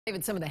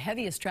David, some of the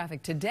heaviest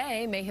traffic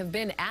today may have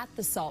been at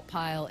the salt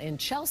pile in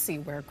Chelsea,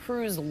 where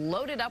crews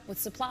loaded up with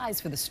supplies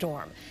for the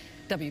storm.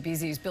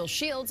 WBZ's Bill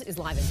Shields is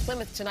live in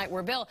Plymouth tonight,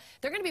 where, Bill,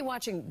 they're going to be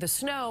watching the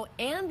snow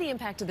and the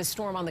impact of the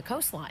storm on the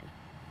coastline.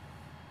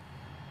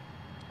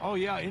 Oh,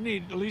 yeah,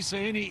 Lisa,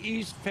 any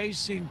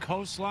east-facing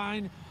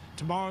coastline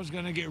tomorrow is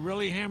going to get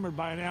really hammered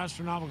by an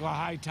astronomical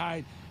high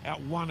tide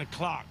at 1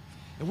 o'clock.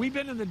 And we've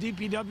been in the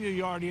DPW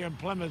yard here in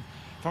Plymouth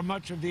for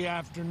much of the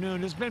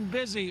afternoon. It's been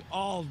busy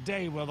all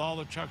day with all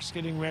the trucks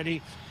getting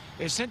ready.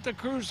 They sent the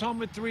crews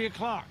home at 3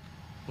 o'clock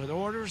with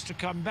orders to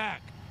come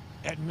back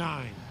at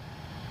 9.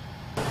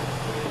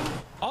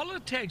 All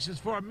it takes is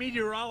for a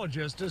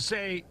meteorologist to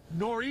say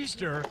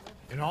nor'easter,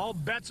 and all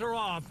bets are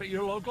off at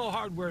your local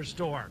hardware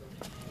store.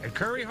 At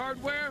Curry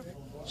Hardware,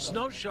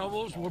 snow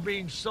shovels were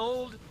being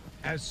sold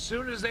as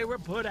soon as they were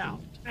put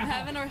out. I'm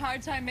having a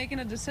hard time making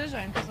a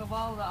decision because of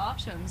all the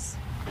options.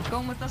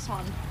 Going with this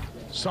one.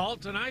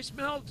 Salt and ice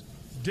melt,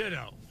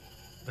 ditto.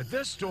 But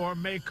this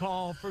storm may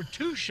call for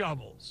 2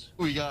 shovels.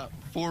 We got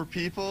 4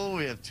 people.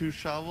 We have 2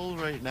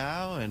 shovels right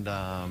now, and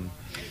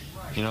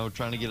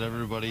trying to get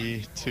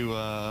everybody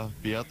to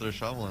be out there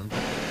shoveling.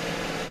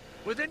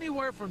 With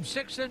anywhere from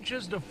 6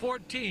 inches to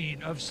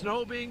 14 of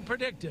snow being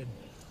predicted,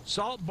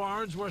 salt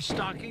barns were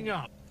stocking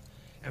up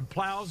and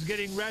plows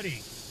getting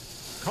ready.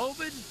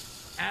 COVID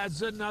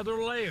adds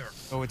another layer.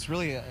 So it's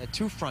really a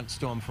 2-front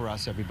storm for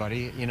us,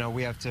 everybody.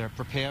 We have to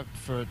prepare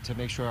to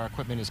make sure our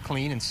equipment is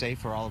clean and safe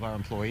for all of our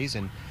employees,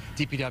 and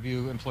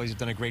DPW employees have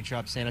done a great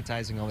job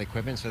sanitizing all the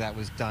equipment, so that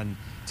was done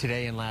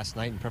today and last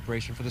night in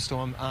preparation for the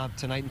storm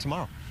tonight and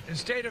tomorrow. And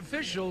state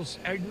officials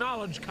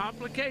acknowledge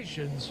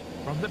complications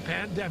from the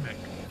pandemic.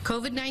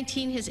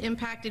 COVID-19 has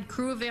impacted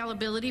crew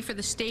availability for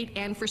the state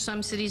and for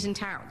some cities and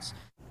towns.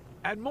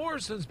 At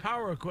Morrison's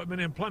Power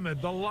Equipment in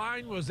Plymouth, the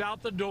line was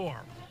out the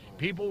door.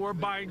 People were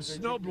buying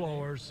snow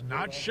blowers,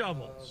 not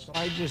shovels.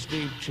 I just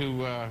need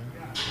to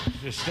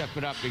step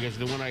it up because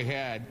the one I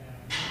have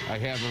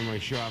in my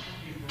shop,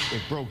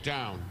 it broke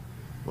down.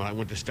 When I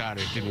went to start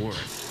it, didn't work.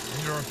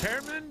 And your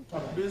repairman?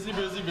 Busy,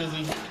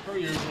 per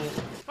usual.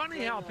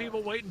 Funny how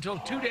people wait until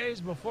 2 days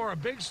before a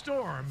big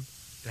storm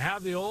to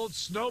have the old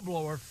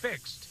snowblower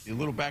fixed. A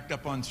little backed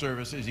up on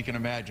service, as you can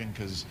imagine,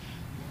 because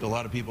a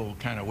lot of people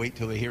kind of wait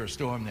till they hear a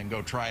storm, then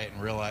go try it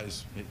and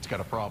realize it's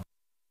got a problem.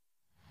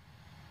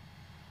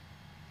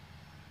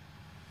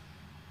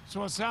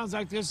 So it sounds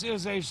like this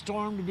is a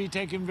storm to be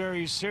taken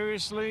very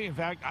seriously. In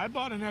fact, I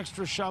bought an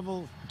extra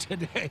shovel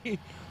today,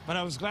 but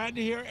I was glad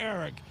to hear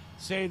Eric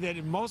say that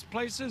in most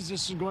places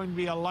this is going to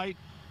be a light,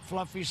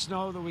 fluffy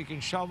snow that we can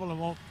shovel and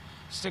won't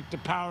stick to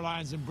power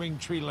lines and bring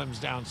tree limbs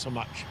down so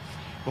much.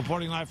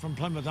 Reporting live from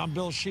Plymouth, I'm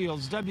Bill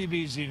Shields,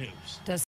 WBZ News.